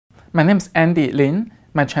My name is Andy Lin.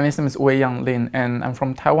 My Chinese name is Wei-Yang Lin, and I'm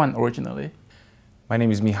from Taiwan originally. My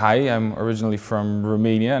name is Mihai. I'm originally from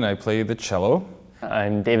Romania, and I play the cello.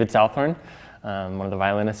 I'm David Southorn, one of the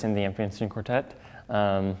violinists in the Amphion String Quartet.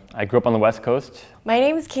 I grew up on the West Coast. My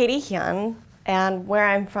name is Hyun, and where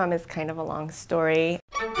I'm from is kind of a long story.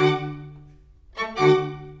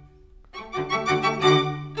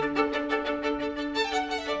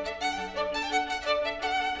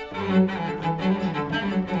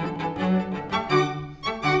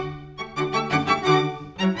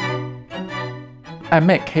 I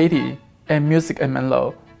met Katie at Music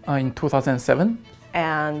Elmaleh in 2007.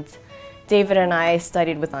 And David and I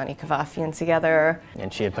studied with Amphion together.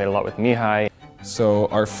 And she had played a lot with Mihai. So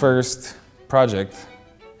our first project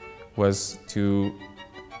was to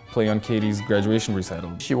play on Katie's graduation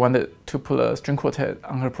recital. She wanted to put a string quartet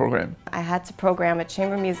on her program. I had to program a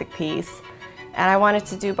chamber music piece, and I wanted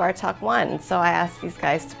to do Bartók 1, so I asked these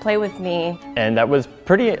guys to play with me. And that was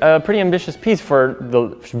pretty ambitious piece for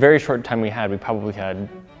the very short time we had. We probably had,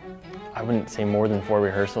 I wouldn't say more than 4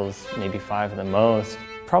 rehearsals, maybe 5 at the most.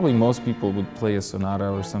 Probably most people would play a sonata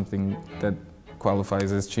or something that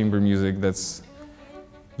qualifies as chamber music that's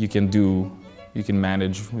you can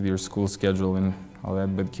manage with your school schedule and all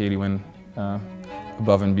that, but Katie went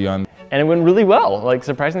above and beyond. And it went really well, like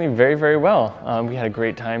surprisingly very, very well. We had a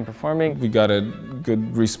great time performing. We got a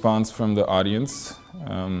good response from the audience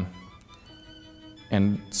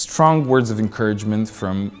and strong words of encouragement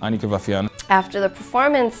from Amphion. After the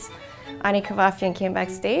performance, Amphion came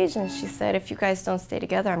backstage and she said, "If you guys don't stay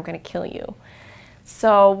together, I'm going to kill you."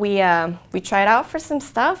 So we tried out for some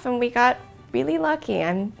stuff and we got really lucky.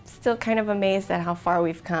 I'm still kind of amazed at how far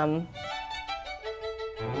we've come.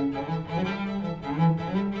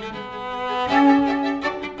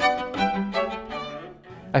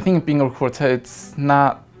 I think being a quartet is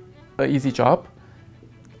not an easy job.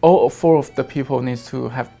 All 4 of the people need to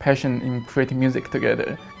have passion in creating music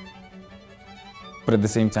together. But at the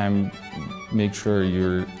same time, make sure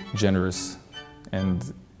you're generous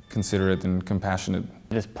and considerate and compassionate.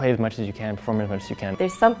 Just play as much as you can, perform as much as you can.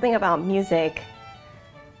 There's something about music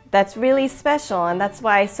that's really special, and that's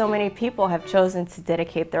why so many people have chosen to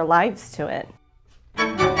dedicate their lives to it.